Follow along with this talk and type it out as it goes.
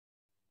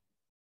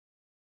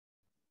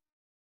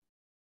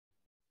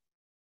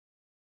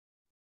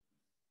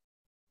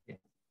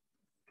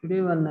Today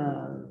one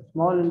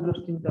small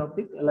interesting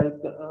topic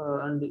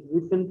and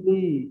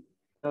recently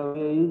we are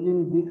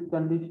using these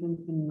conditions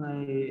in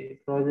my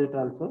project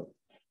also.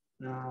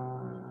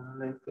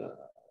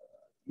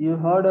 You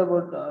heard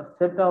about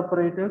set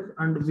operators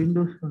and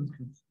Windows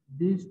functions.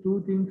 These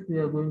two things we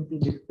are going to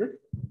discuss,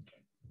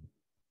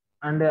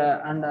 and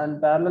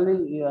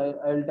parallelly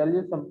I will tell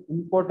you some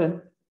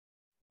important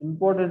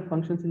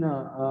functions in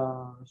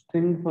a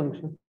string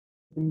functions,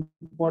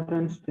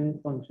 important string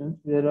functions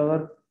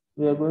wherever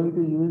we are going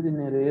to use in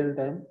a real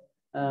time.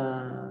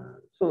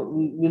 So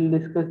we will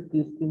discuss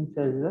these things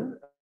as well.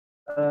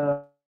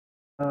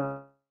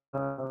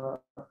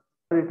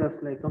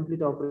 Operators like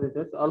complete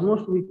operators.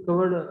 Almost we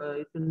covered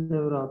each and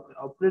every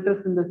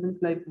operators in the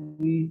sense like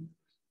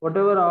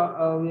whatever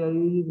we are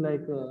using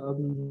like plus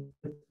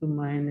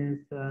minus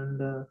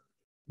and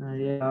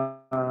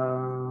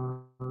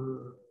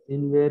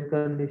in where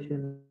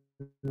condition.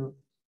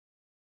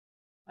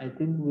 I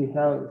think we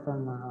have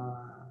some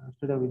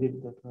yesterday we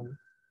did that one.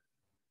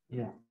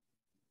 Yeah,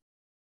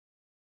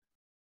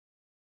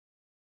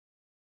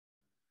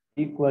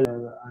 equal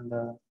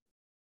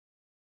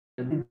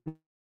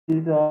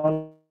these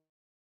all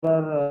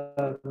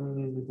are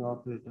coming in with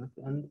operators,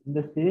 and in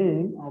the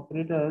same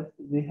operators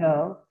we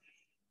have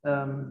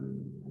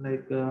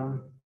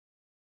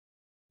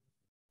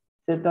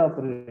set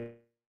operators.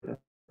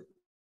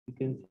 You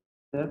can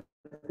set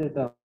set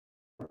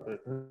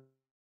operators.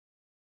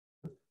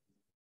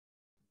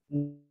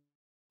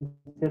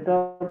 Set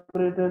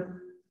operators,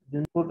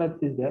 then syntax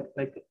is there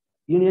like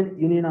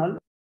union all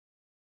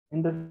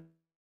intersect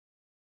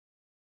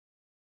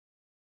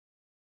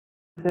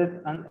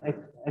and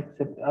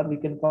except, or we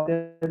can call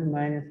it as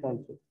minus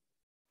also.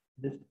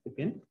 Just a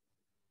second.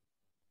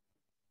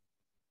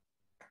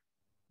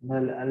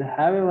 Well, I'll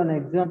have one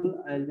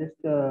example. I'll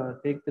just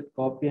take that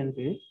copy and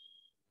paste.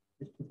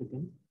 Just a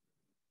second.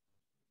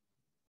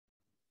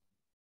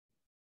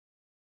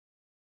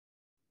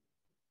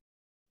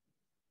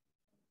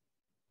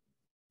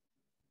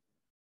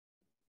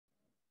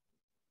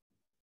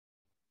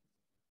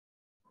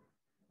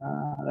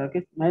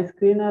 Rakesh, my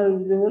screen are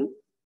visible.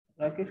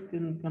 Rakesh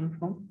can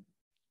confirm.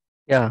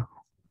 Yeah,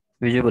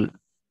 visible.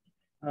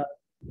 Uh,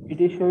 it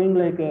is showing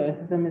like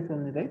SSMS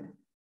only, right?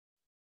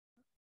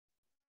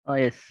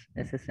 Yes,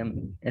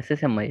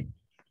 SSMI.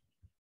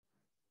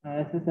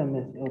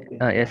 SSMS. Okay.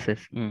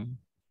 SS. Mm.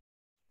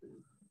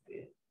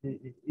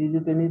 Is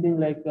it anything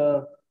like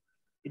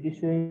it is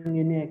showing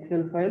any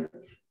Excel file?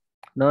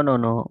 No, no,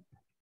 no.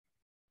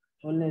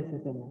 Only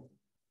SSMS.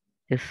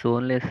 Yes,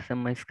 only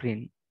SSMI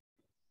screen.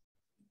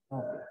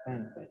 Okay,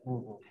 fine, fine.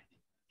 No problem.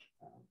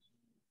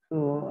 So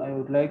I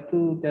would like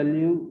to tell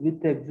you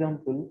with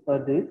example for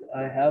this.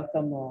 I have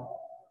some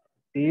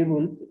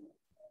tables.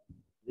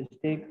 Just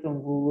take from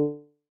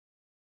Google.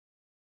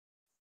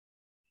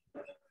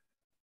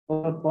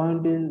 Our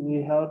point is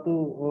we have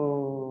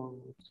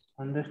to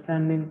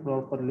understanding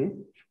properly.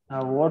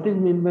 What is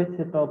mean by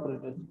set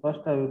operators?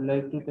 First, I would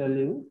like to tell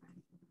you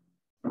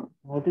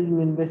what is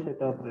mean by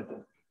set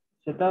operators.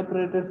 Set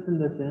operators in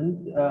the sense,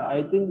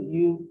 I think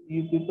you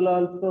people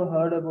also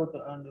heard about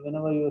and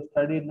whenever you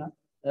studied now,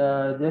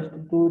 just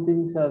two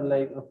things are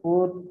like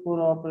four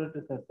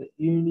operators are the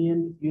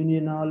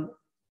union all,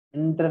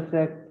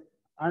 intersect,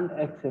 and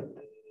accept.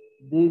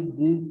 These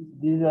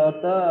are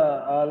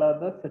the all are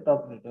the set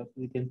operators.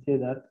 We can say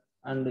that,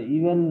 and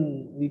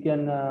even we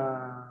can.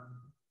 Uh,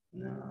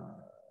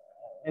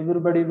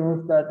 Everybody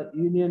knows that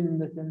union in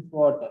the sense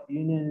what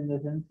union in the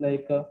sense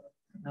like.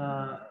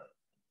 Uh,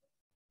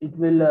 it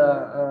will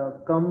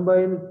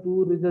combine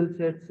two result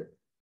sets.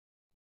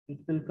 It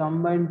will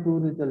combine two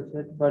result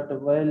sets, but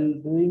while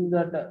doing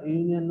that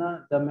union,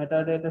 the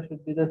metadata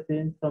should be the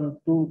same from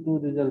two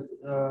results,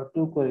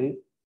 two queries.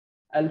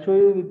 I'll show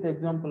you with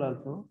example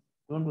also,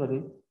 don't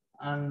worry.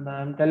 And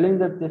I'm telling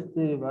that just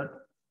the word,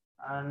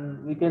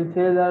 and we can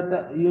say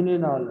that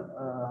union all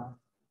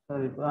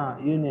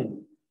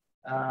union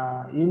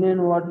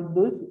union, what it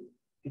does,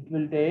 it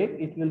will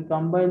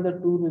combine the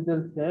two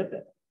result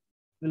set,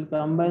 will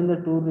combine the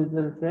two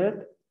result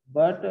set,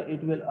 but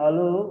it will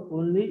allow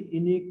only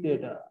unique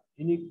data.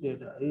 Unique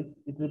data. If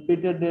it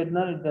repeated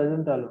data, it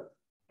doesn't allow.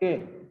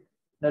 Okay,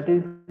 that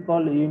is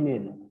called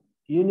union.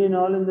 Union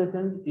all in the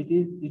sense it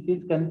is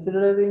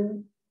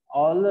considering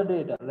all the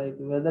data, like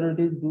whether it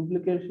is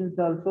duplications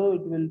also,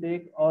 it will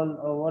take all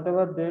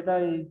whatever data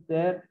is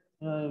there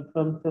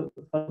from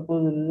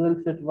suppose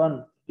result set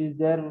one, it is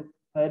there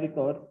 5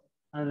 records,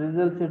 and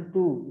result set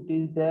two, it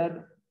is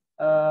there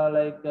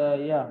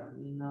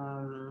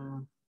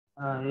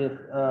yes,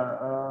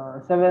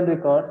 7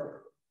 records.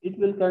 It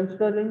will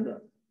considering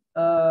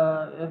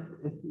if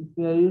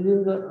we are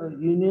using the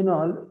union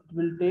all, it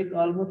will take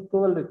almost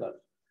 12 records.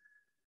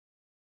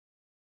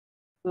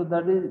 So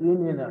that is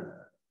union all.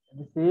 At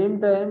the same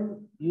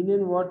time,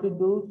 union what it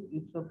does,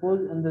 if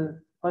suppose in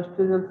the first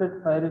result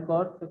set 5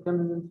 records,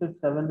 second result set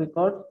 7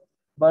 records,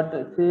 but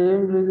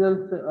same two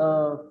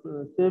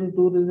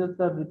results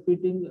are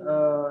repeating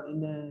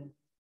in a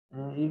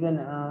even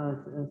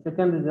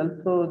second result.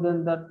 So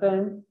then that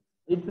time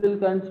it will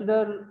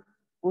consider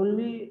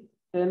only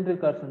 10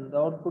 recursion. The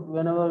output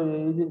whenever we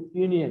are using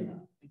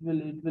union,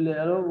 it will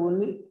allow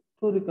only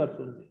two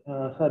recursions.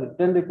 Sorry,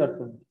 10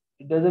 recursions.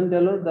 It doesn't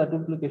allow the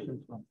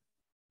duplications one.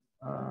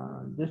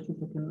 Just a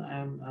second,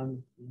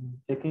 I'm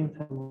checking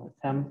some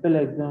sample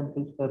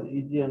examples for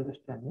easy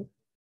understanding.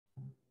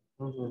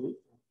 Don't worry.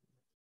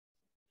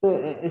 So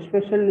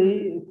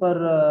especially for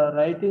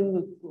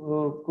writing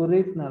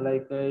queries now,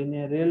 like in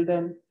a real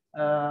time,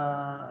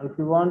 if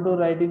you want to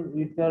writing,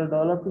 if you are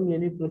developing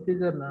any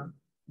procedure now,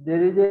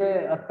 there is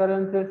a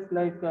occurrences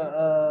like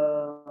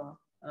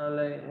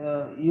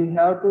you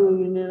have to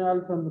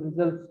enroll some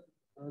results.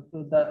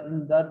 So that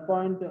in that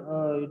point,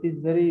 it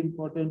is very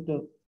important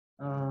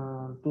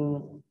uh,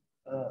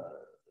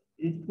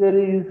 it's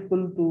very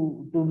useful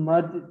to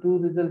merge two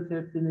result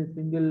sets in a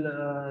single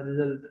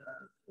result.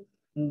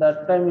 In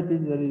that time it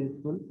is very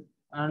useful.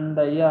 And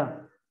yeah,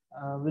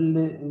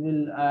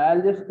 will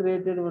I'll just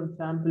created one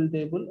sample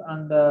table,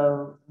 and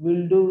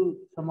we'll do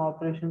some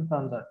operations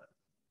on that.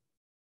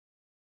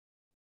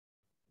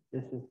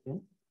 Yes, okay.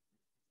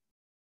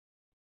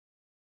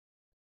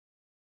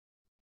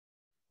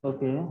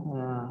 Okay,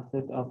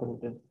 set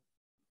operator.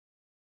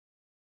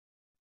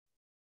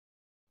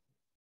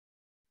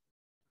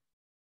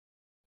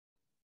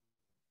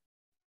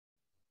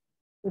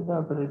 Set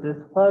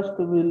operators. First,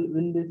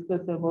 we'll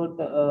discuss about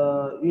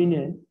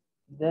union.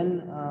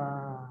 Then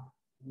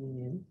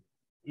union.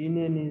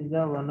 Union is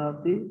the one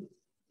of the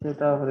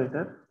set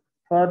operator.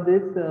 For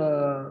this,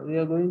 we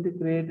are going to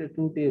create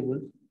two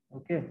tables.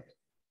 Okay.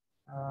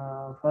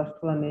 First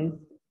one is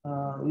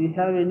we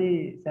have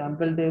any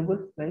sample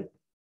tables, right?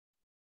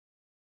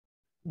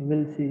 We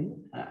will see.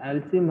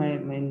 I'll see my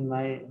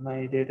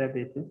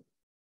databases,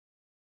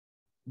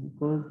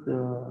 because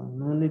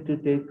no need to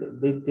take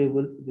big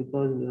tables,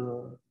 because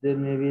there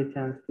may be a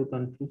chance to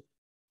confuse.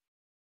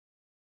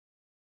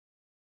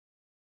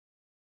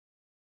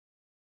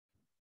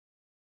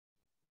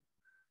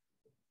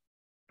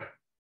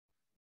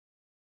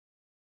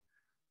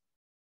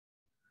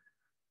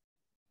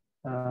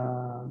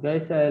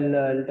 Guys,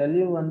 I'll tell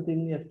you one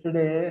thing.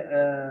 Yesterday,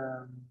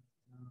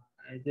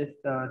 I just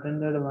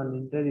attended one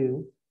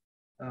interview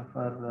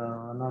for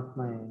one of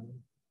my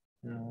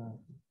uh,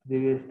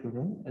 previous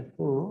students.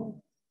 So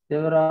they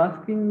were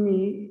asking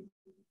me,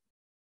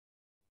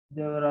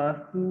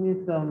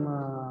 some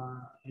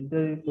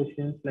interview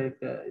questions, like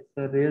it's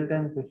a real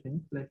time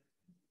questions, like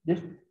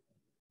just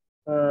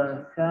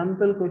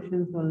sample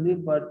questions only,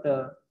 but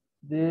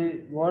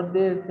they what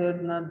they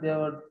said now, they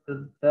were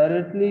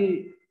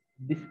directly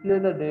display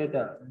the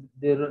data.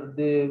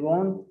 They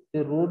want,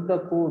 they wrote the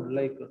code,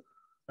 like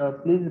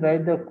please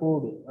write the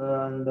code,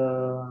 and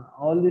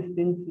all these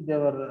things they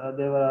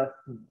were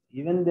asking.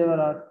 Even they were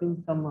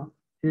asking some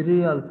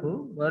theory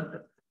also,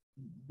 but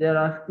they are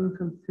asking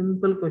some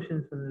simple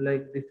questions only,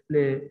 like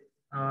display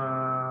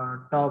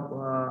top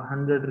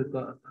 100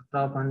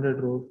 top 100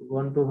 rows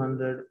 1 to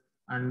 100,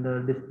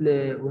 and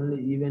display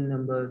only even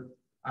numbers,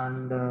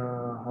 and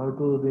how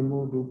to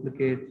remove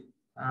duplicates,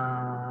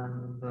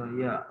 and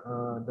yeah,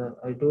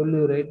 I told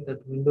you, right,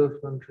 that Windows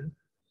function,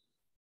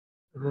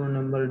 row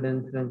number,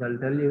 dense rank. I'll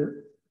tell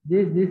you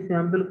these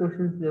sample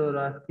questions they were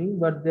asking,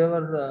 but they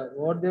were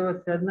what they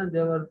were said now,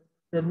 they were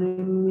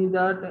telling me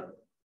that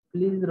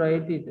please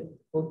write it,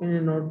 open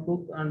a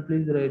notebook and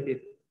please write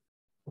it.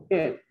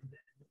 Okay.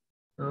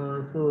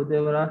 So they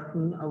were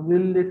asking,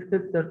 we'll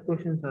discuss that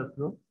questions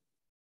also.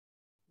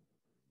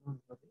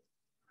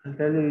 I'll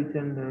tell you each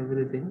and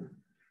everything.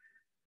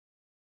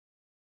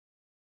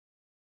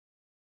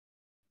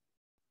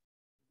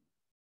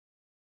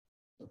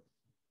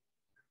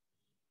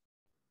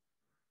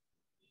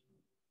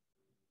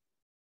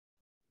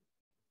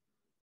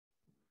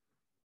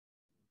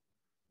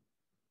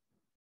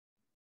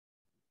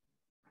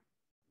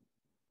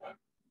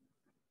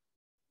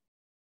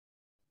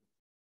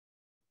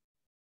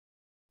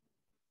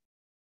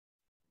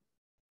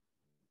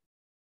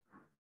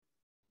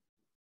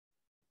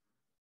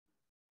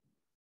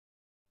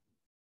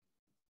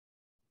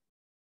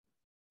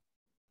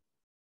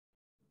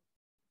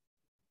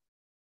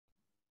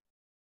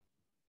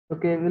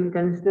 Okay, we'll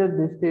consider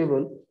this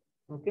table.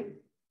 Okay.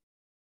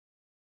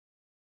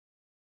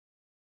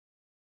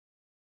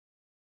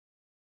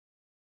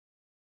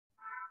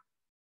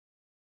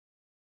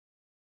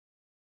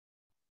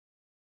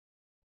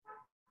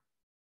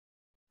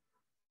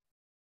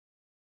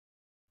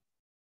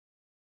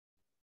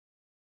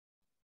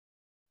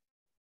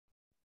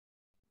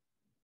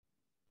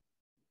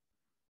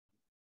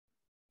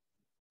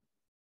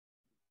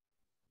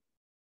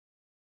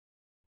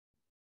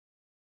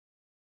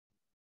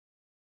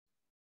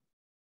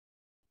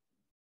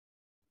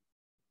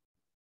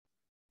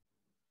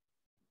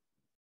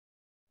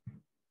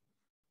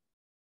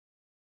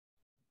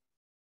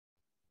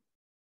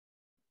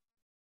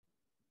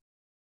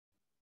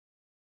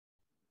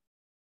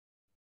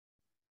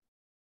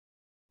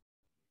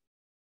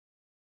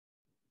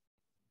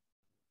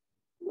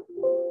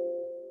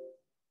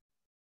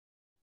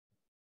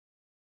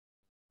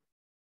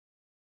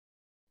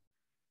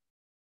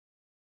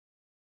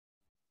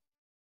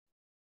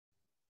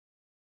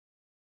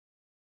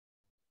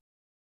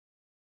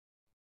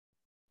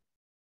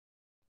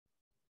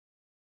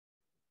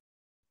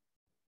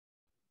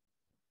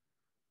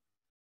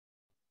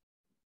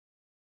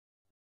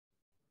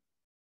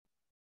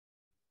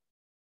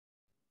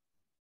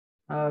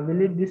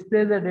 Will it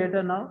display the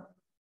data now?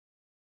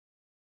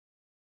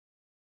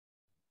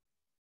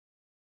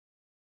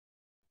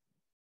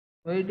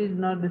 Why it is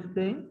not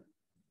displaying?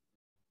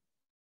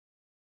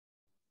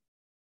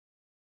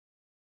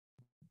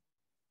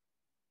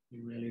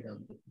 Invalid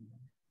object.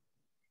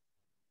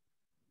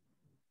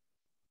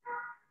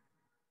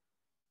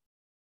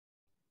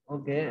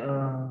 Okay,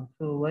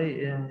 so why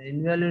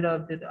invalid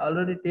object?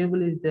 Already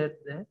table is there.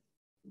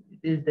 It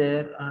is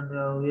there,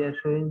 and we are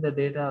showing the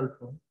data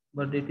also,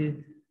 but it is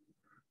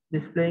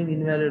displaying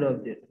invalid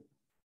object.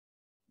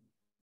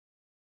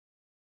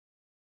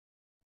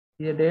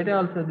 Here data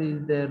also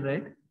is there,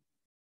 right?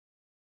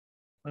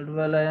 But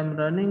while I am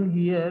running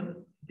here,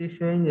 it is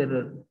showing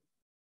error.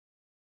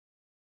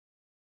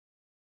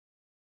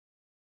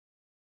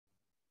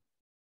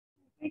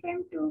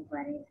 Item 2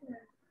 queries.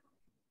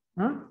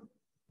 Huh?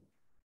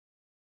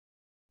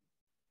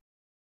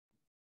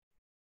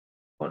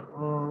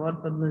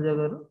 What Padmaja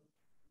garu?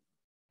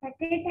 At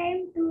a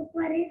time, 2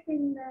 queries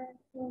in the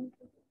same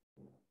system.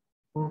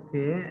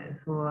 Okay,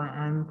 so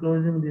I am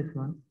closing this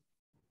one.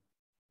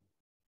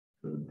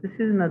 So this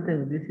is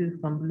nothing. This is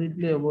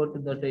completely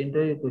about that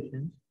interview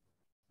questions.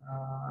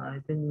 I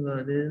think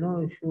there is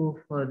no issue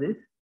for this,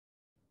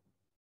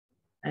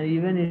 and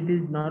even it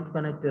is not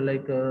connected.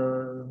 Like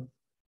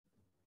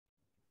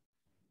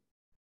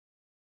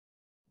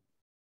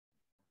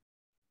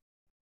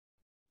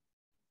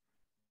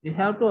you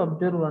have to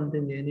observe one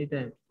thing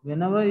anytime.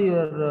 Whenever you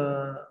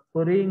are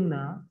querying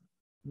now,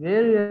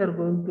 where you are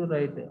going to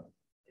write,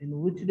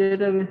 in which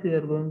database you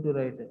are going to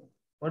write,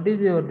 what is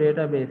your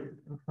database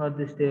for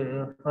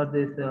for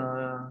this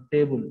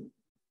table?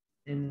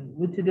 In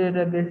which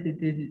database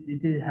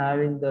it is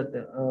having that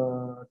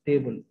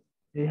table?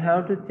 We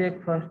have to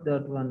check first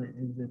that one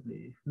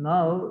exactly.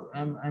 Now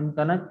I'm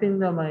connecting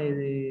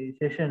my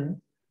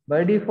session.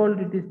 By default,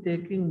 it is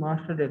taking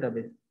master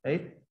database,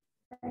 right?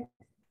 Right.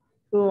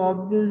 So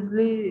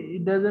obviously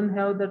it doesn't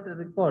have that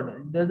record.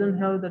 It doesn't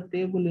have the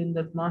table in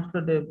that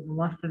master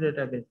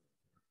database.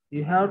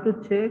 You have to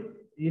check.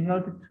 You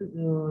have to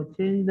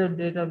change the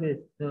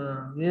database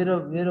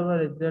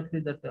wherever exactly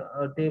that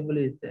table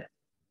is there.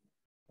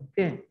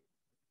 Okay.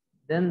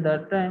 Then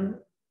that time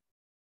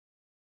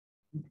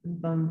it will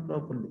come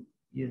properly.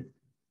 Yes.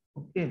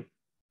 Okay.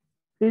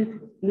 Please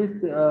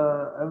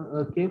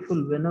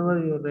careful whenever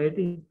you are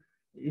writing.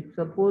 If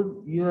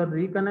suppose you are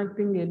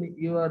reconnecting any,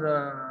 you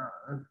are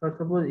for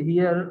suppose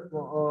here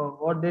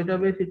what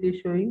database it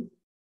is showing.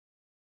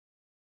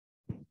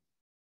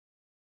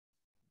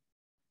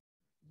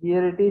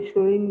 Here it is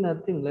showing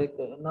nothing. Like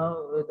now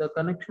the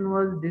connection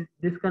was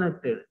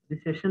disconnected. The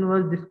session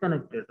was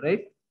disconnected,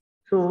 right?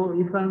 So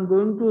if I'm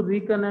going to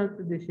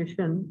reconnect the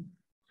session,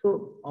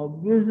 so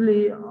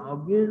obviously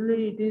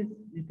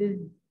it is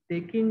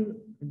taking,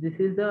 this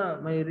is the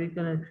my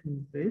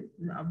reconnection phase.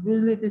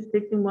 Obviously it is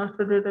taking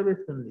master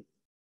database only,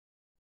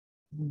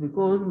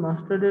 because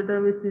master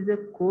database is a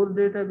core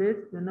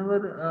database whenever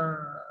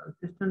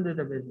system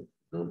database.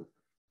 So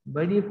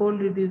by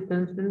default it is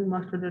considering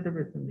master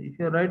database only. If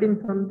you're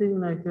writing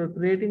something, if you're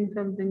creating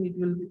something, it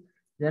will be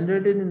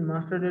generated in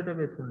master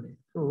database only.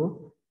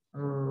 So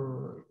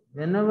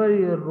whenever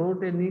you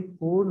wrote any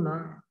code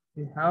now,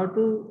 you have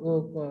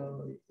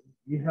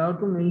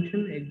to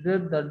mention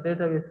exact that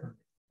database only.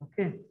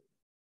 Okay,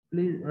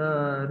 please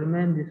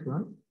remain this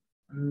one.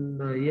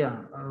 And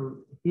yeah,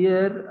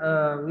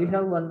 here we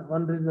have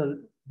one result.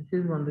 This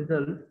is one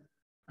result,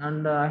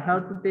 and I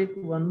have to take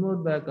one more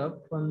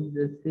backup from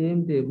the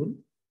same table,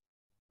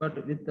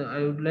 but with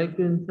I would like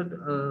to insert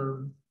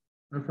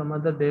some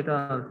other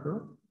data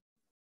also.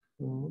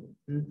 So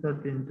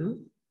insert into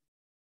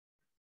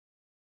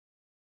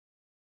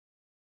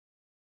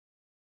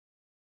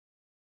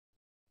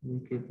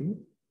VKP.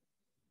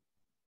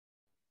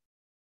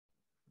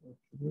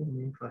 Okay,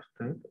 me first,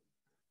 right?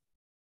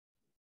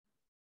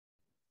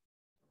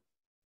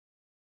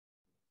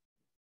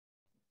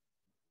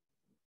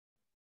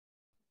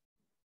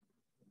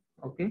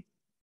 Okay,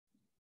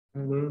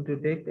 I'm going to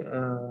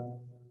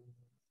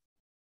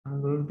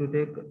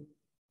take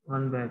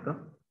one backup.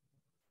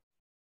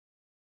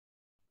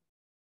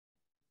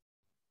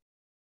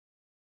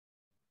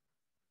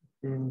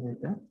 Same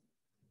data.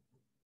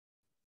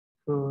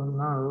 So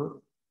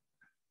now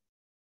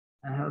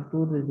I have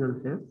two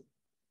results here.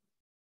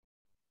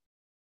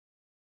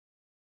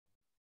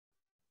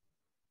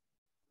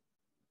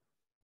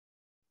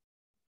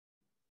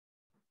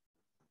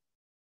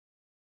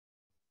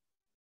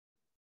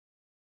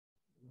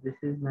 This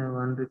is my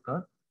one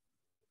record.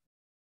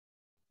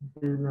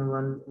 This is my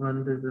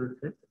one result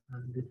set,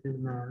 and this is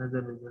my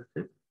another result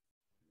set.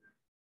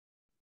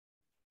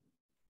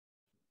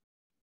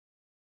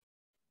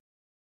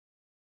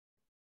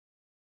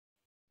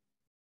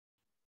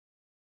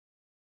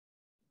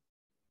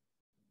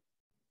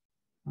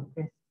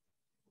 Okay.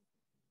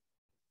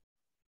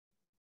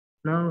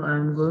 Now I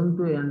am going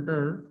to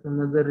enter some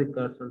other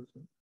records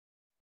also.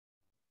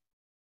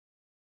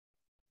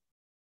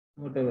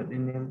 Whatever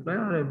in employee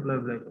or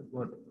employee backup,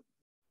 whatever.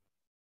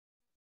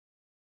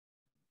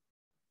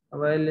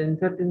 While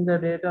inserting the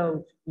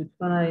data, which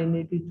one I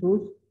need to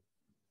choose?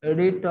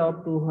 Edit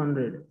top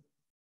 200.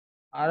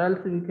 Or else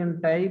we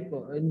can type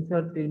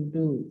insert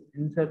into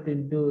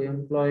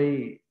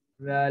employee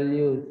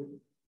values.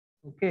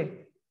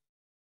 Okay.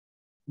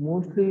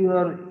 Mostly you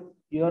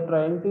are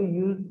trying to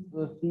use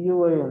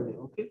CUI only.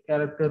 Okay.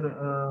 Character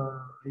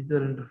user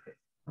interface.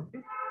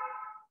 Okay.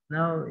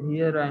 Now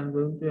here I am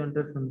going to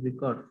enter some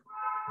records.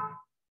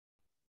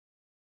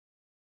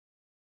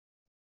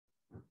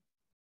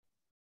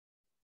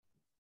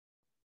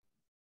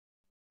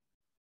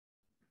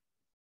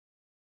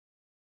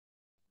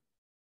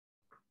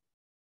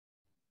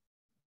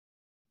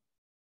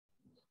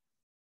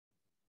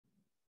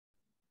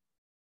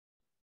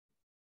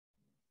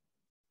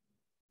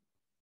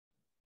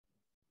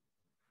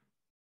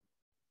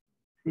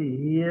 See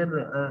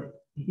here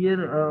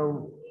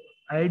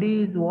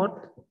ID is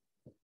what?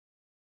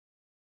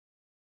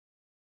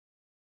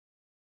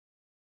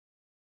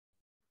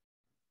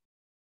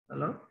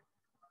 Hello,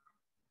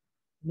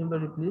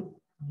 anybody please?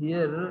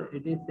 Here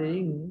it is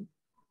saying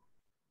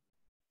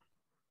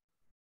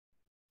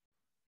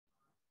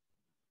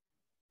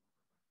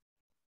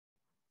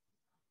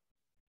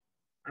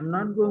I'm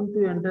not going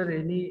to enter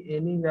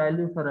any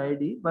value for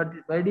ID, but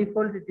by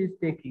default it is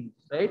taking,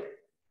 right?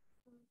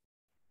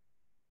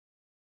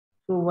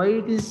 So why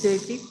it is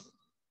taking?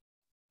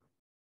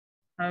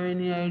 Have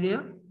any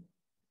idea?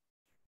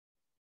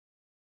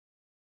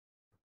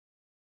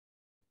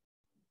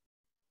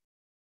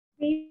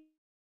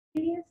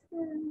 Previous,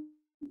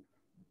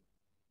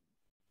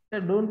 Yeah,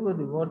 don't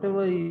worry.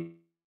 Whatever you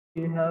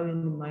have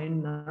in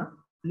mind now,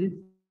 please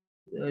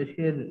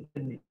share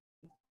me.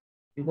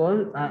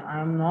 Because I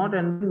am not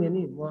entering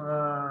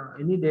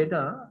any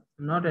data,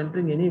 I'm not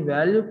entering any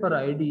value for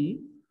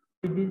ID.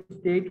 It is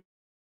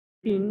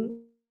taking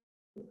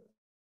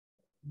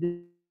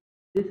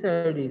this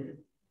IDs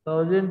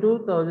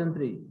 1002,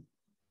 1003.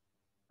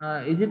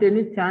 Is it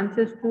any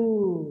chances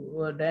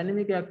to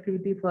dynamic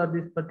activity for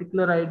this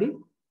particular ID?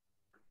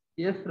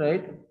 Yes,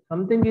 right.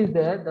 Something is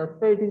there. That's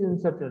why it is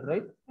inserted,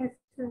 right? yes,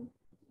 sir.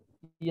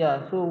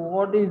 Yeah. So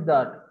what is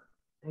that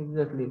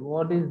exactly?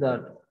 What is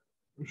that?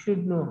 You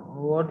should know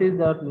what is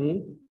that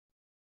means.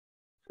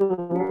 So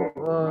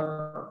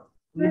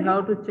we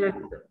have to check.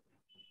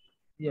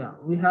 Yeah,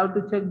 we have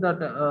to check that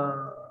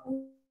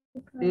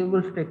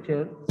table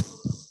structure.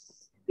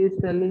 It is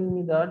telling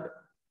me that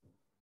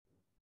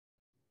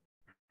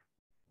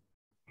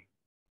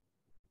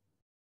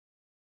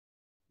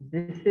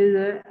this is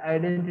a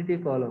identity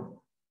column.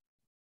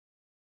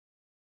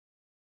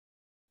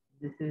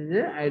 This is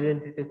a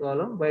identity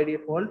column. By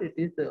default, it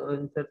is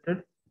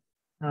inserted.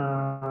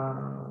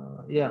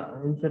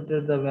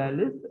 Inserted the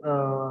values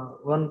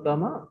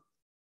 1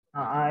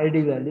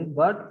 ID value,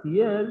 but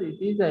here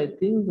it is I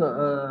think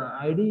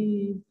ID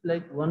is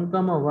like 1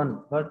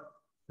 1, but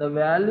the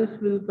values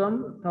will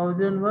come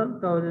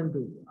 1001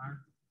 1002,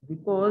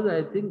 because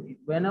I think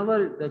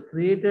whenever they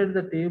created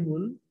the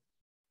table,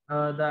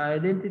 the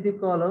identity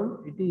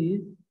column, it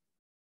is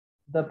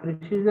the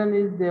precision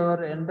is they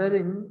were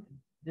entering.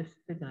 Just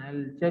a second,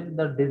 I'll check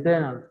the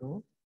design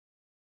also.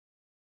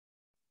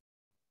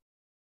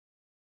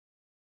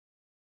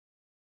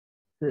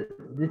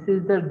 This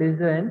is the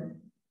design.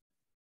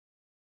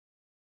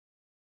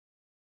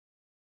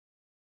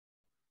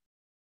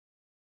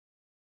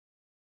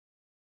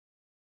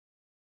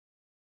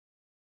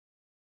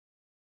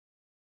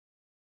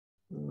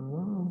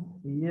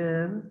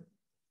 Here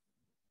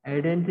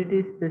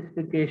identity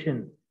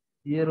specification.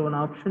 Here one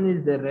option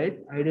is there, right?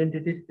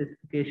 Identity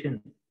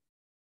specification.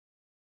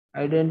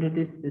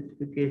 Identity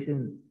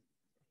specification.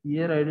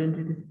 Here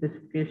identity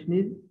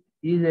specification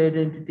is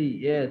identity.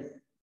 Yes.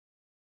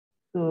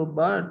 So,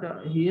 but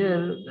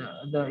here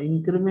the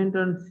increment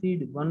and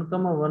seed 1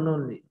 1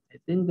 only. I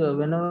think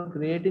whenever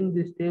creating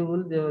this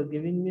table, they were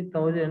giving me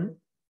 1000.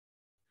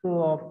 So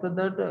after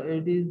that,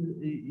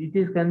 it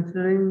is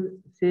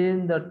considering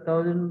same that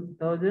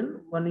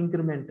thousand one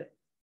increment.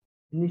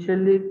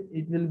 Initially,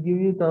 it will give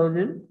you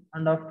 1000,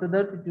 and after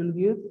that, it will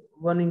give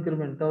one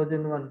increment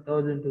 1001,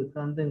 1002,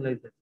 something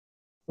like that.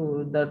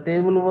 So the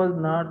table was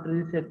not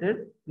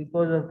resetted.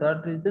 Because of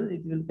that reason,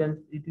 it will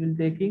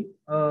taking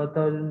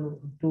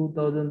 1002,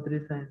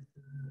 1003 signs.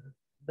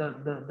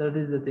 That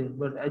is the thing.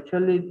 But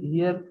actually,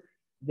 here,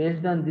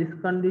 based on this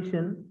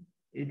condition,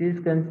 it is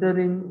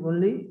considering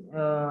only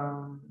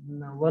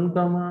 1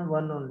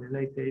 1 only.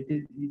 Like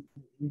it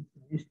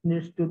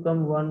needs to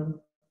come one,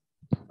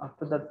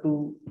 after that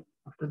two,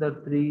 after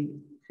that three,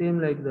 same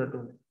like that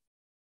only.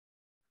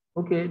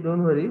 Okay,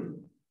 don't worry.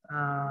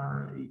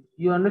 Uh,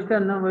 you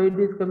understand now why it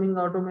is coming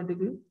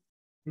automatically?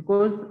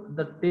 Because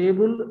the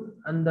table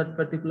and that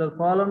particular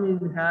column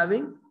is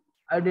having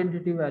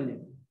identity value.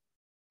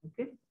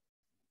 Okay,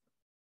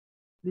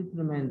 please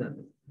remind that.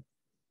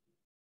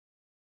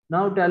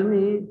 Now tell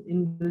me,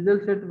 in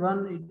result set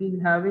 1, it is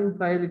having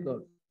 5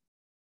 records.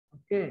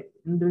 Okay,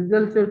 in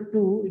result set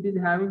 2, it is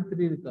having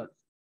 3 records.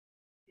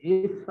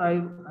 If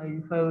I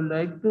would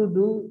like to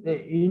do the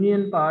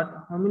union part,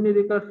 how many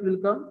records will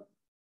come?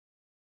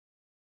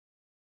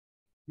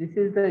 This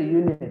is the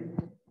union.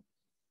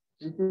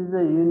 This is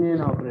the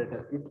union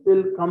operator. It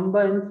will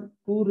combine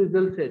two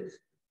result sets.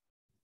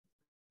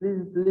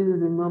 Please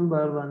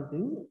remember one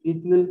thing.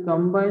 It will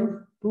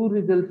combine two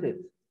result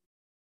sets.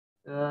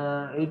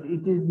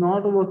 It is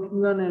not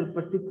working on a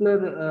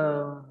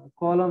particular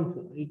columns.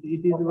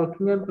 It is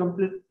working on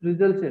complete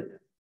result set.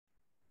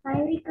 5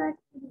 records.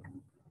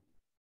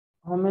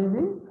 How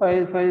many?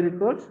 Five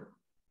records.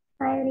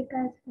 5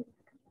 records.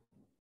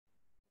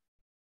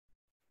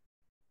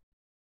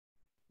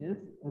 Yes.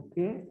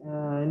 Okay.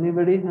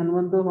 Anybody?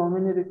 Hanumantu, how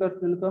many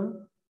records will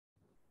come?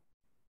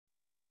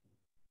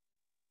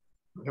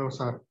 No,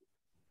 sir.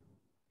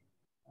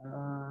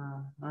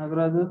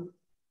 Nagaraju?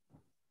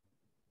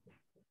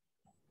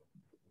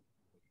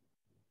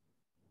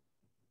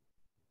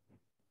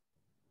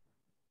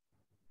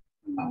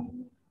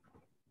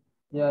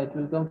 Yeah, it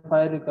will come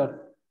 5 records.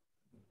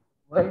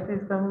 Why it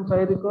is coming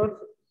 5 records?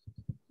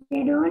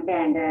 They don't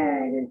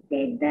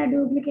take the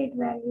duplicate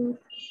values.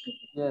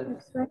 Yes,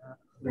 That's why.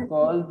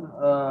 because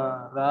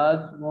Raj,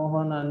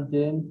 Mohan, and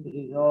James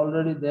is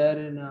already there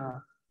in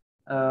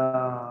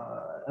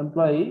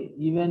employee,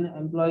 even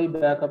employee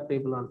backup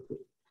table also.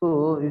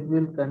 So it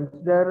will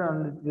consider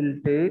and it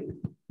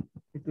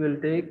will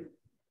take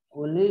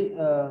only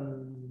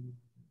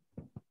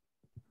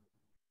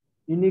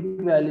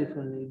unique values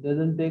only. It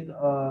doesn't take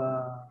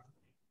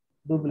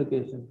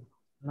duplication.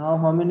 Now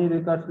how many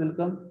records will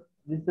come?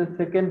 This is the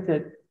second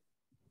set.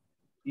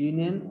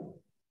 Union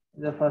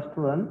is the first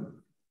one.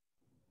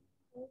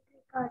 8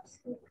 records.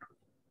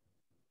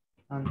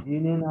 And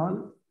union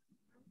all.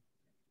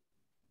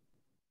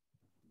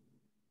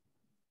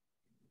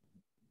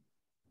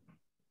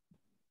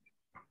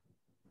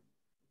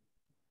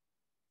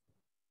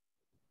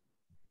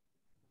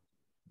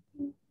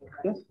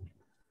 Okay.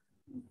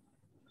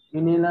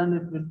 Union and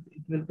it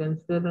will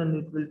consider and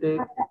it will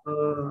take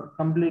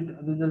complete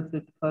result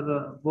set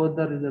for both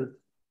the results.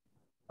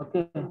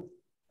 Okay.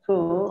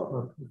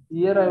 So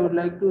here I would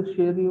like to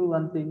share you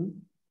one thing.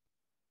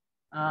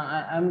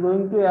 I am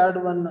going to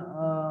add one.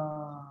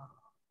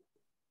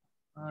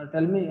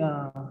 Tell me.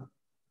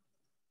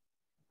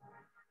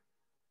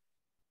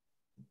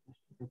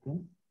 Okay.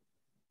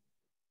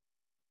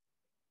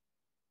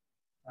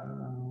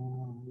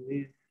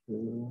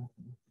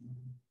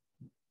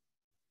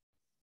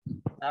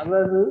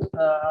 Nagaraju,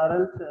 or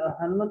else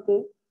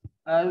Hanumantu,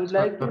 I would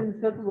like to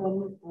insert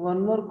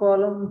one more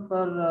column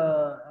for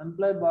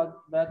employee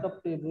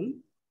backup table.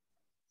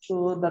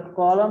 So that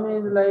column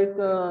is like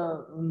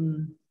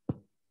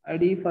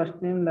ID,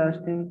 first name,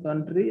 last name,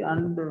 country,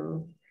 and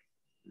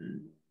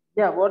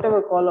yeah,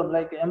 whatever column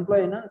like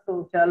employee, na?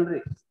 So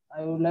salary.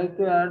 I would like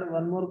to add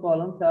one more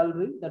column,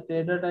 salary. The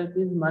data type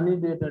is money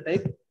data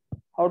type.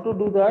 How to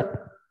do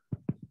that?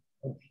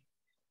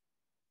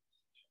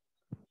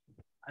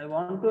 I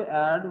want to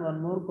add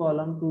one more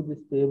column to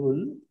this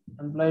table,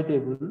 employee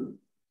table.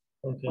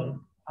 Okay.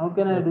 How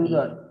can I do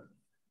that?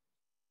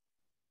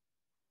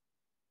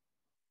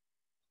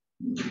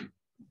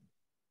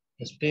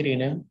 SP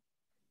rename.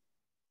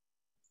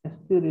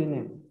 SP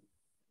rename.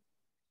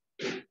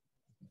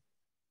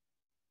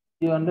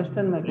 You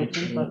understand my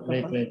question first of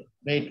all?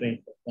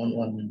 Wait.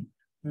 One minute.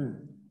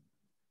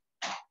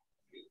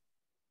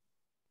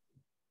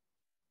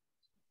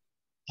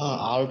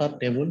 Alter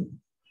table.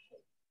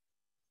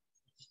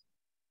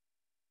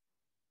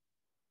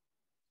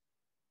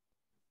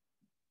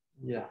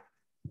 Yeah.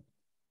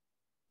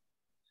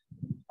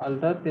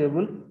 Alter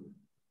table.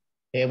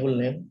 Table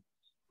name.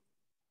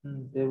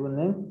 Table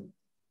name.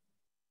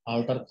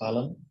 Alter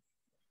column.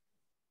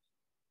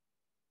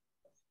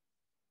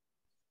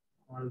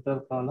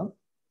 Alter column.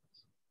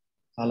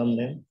 Column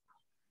name.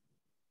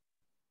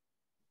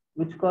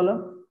 Which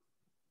column?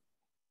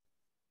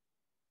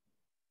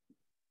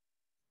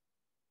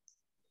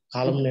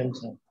 Column name,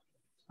 sir.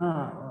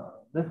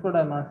 That's what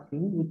I'm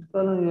asking. Which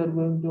column you are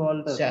going to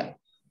alter?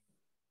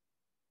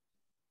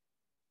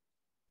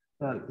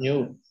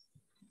 New.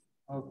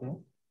 Okay.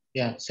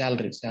 Yeah,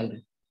 salary.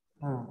 Okay.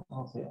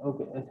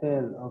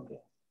 SAL.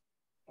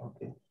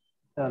 Okay.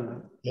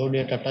 Salary. New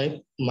data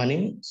type,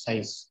 money,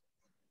 size.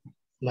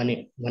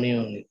 Money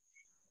only.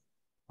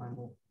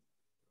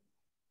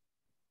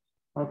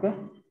 Okay.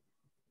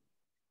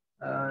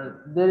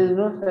 There is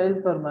no size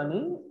for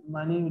money.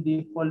 Money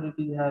default it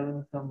is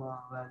having some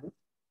value.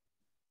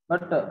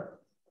 But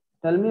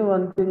tell me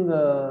one thing.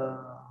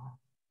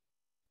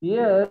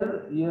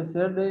 Here you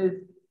said is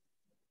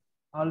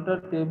alter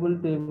table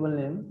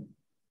name.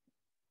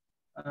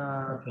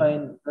 Okay.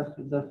 Fine.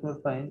 That's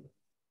not fine.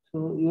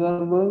 So you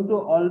are going to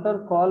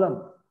alter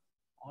column.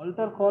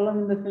 Alter column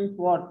in the sense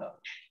what?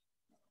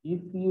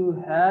 If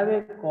you have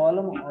a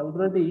column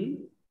already,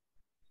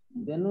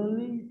 then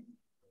only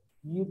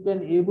you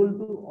can able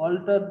to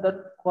alter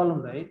that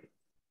column, right?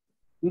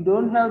 We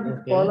don't have this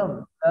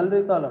column,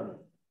 salary column.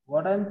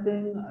 What I'm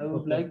saying, I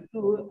would like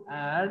to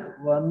add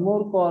one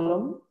more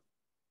column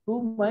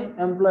to my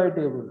employee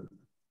table.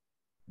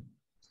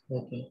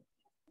 Okay.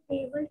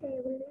 Table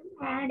name,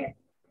 add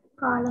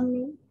column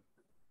name.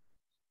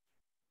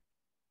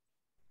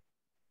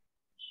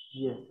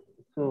 Yes.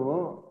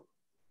 So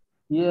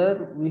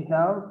here we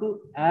have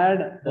to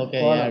add the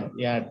Okay, column.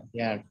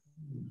 add.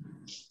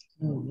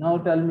 Now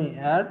tell me,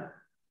 add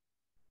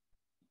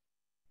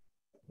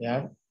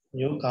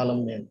New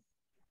column name.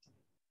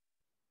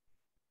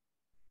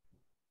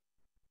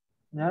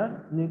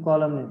 new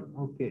column name.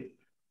 Okay.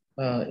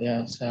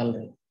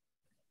 Salary.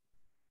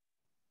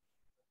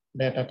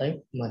 Data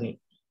type money.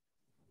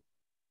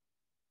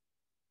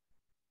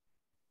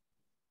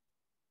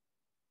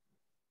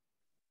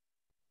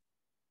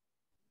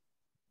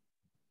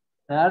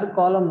 Add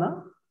column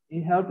now.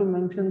 You have to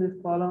mention this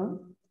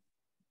column.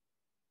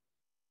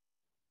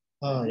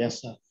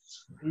 Yes, sir.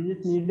 Is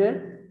it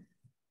needed?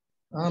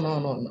 No,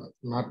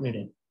 not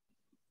needed.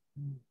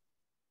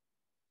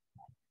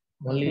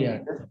 Only Okay,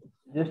 add.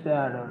 just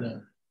add. Yeah.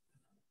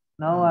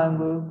 Now I'm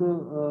going to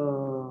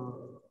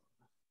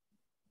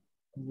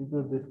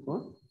execute this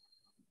code.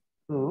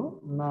 So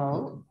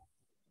now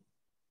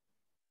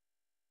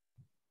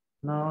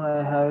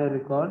I have a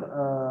record.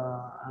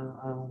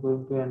 I'm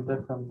going to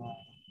enter some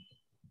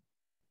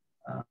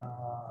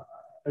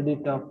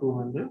edit of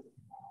 200.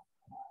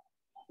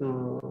 So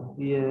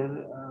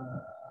here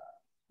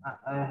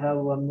I have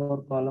one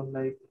more column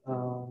like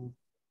 1000,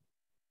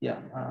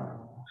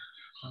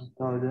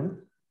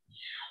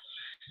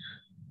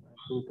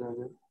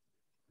 2000,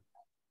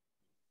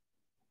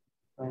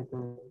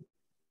 5000,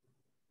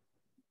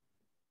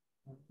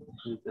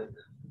 3000.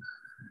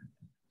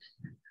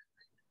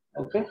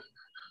 Okay.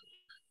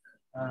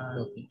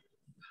 Okay.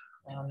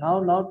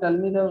 Now tell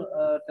me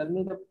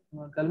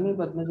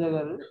Padmaja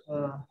garu,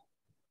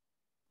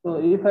 so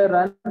if I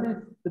run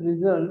this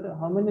result,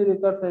 how many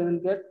records I will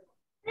get?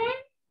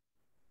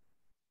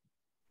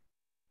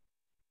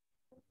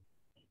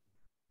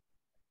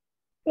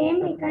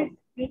 Same records,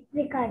 8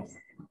 records.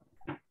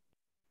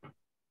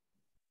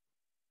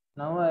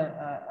 Now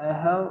I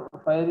have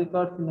 5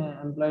 records in an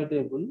employee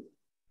table.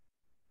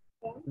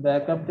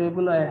 Backup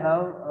table I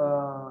have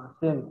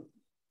same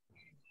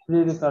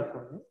 3 records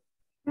only.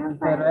 Now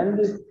If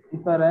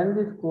I run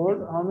this code,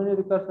 how many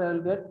records I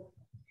will get?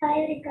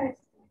 5 records.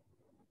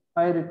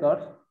 5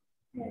 records.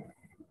 Yes.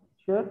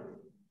 Sure.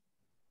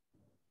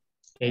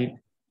 8,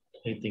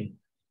 I think.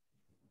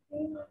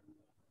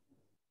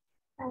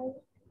 5.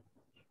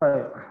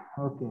 5.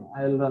 Okay,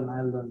 I'll run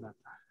that.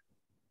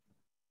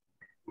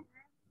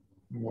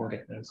 More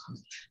records.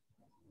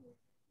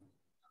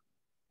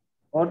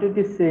 What it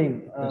is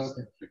saying?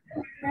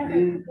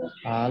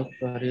 All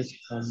queries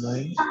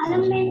combined.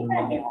 Column names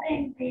are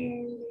different.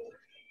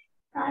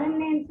 Column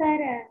names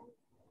are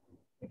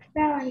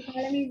extra one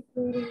column is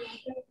very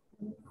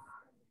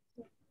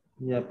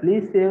Yeah,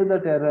 please save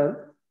that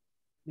error.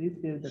 Please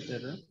save that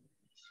error.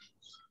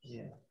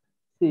 Yeah.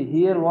 See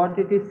here what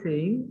it is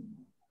saying.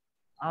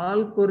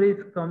 All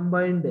queries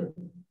combined.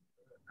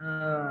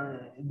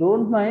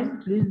 Don't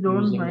mind, please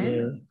don't Using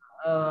mind.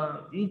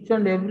 Each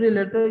and every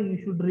letter you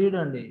should read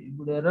and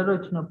ఇప్పుడు error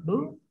వచ్చినప్పుడు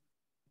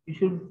you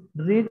should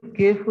read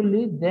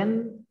carefully, then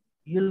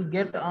you'll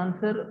get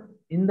answer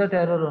in that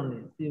error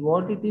only. See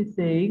what it is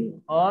saying,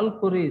 all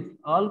queries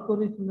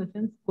in the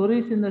sense,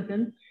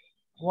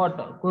 what?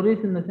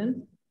 Queries in the sense,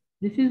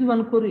 this is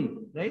one query,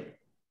 right?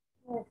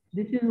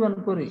 This is one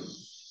query,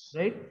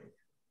 right?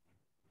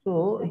 So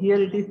here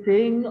it is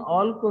saying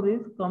all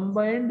queries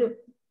combined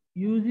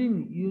using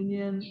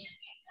union,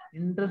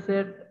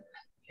 intersect,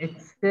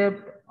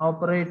 except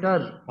operator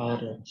or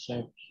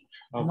except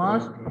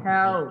must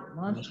have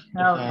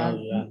an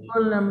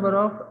equal number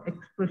of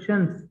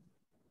expressions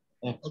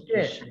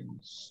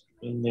expressions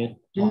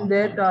in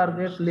their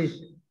target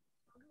list.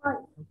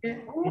 Okay,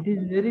 it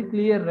is very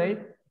clear,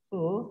 right? So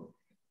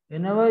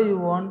whenever you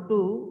want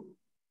to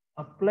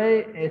apply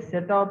a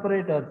set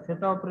operators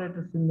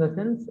in the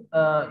sense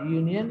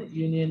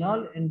union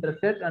all,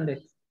 intersect and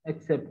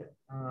except.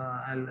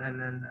 I'll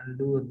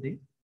do the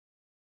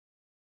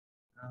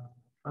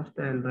first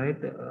I'll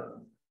write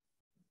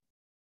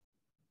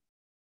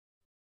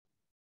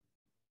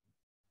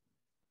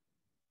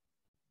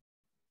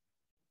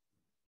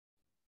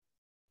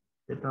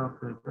set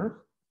operators.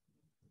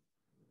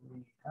 We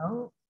have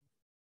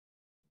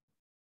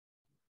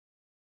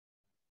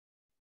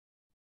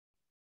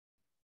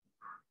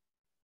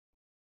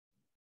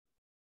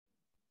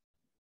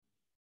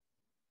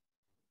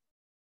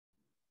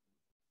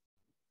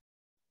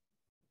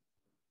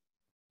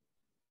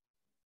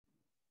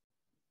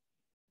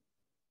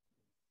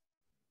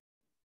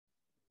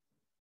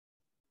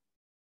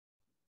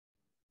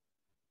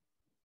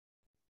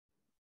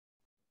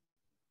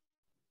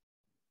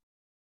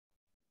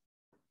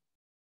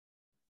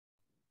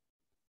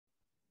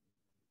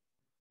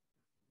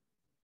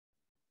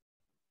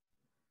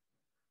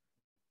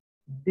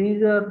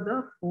these are the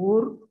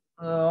 4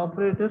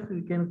 operators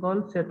we can call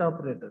set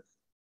operators.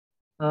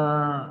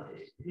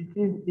 It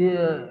is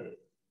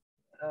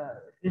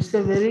it's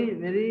a very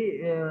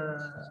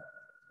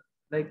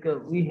like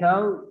we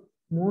have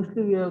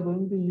mostly we are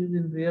going to use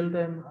in real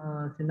time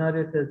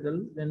scenarios as well.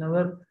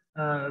 Whenever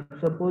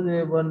suppose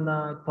one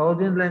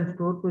 1000 line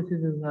stored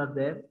procedures are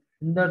there,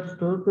 In that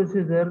store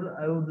procedure,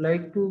 I would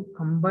like to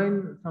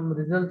combine some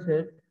result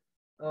set.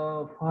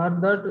 For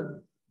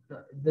that,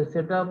 the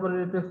set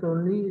operators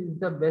only is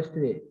the best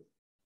way.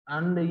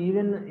 And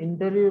even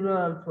interviewer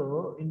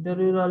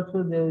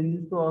also they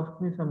used to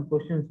ask me some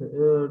questions.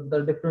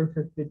 The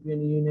differences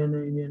between union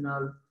and union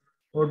all.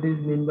 What is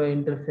mean by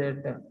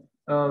interset?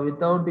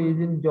 Without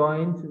using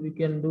joins, we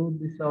can do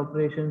these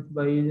operations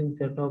by using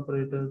set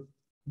operators.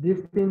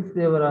 These things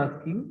they were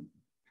asking.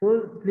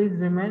 So please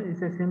remind,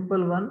 it's a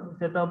simple one.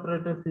 Set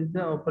operators is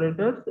the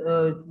operators.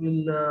 It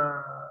will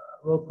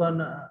work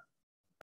on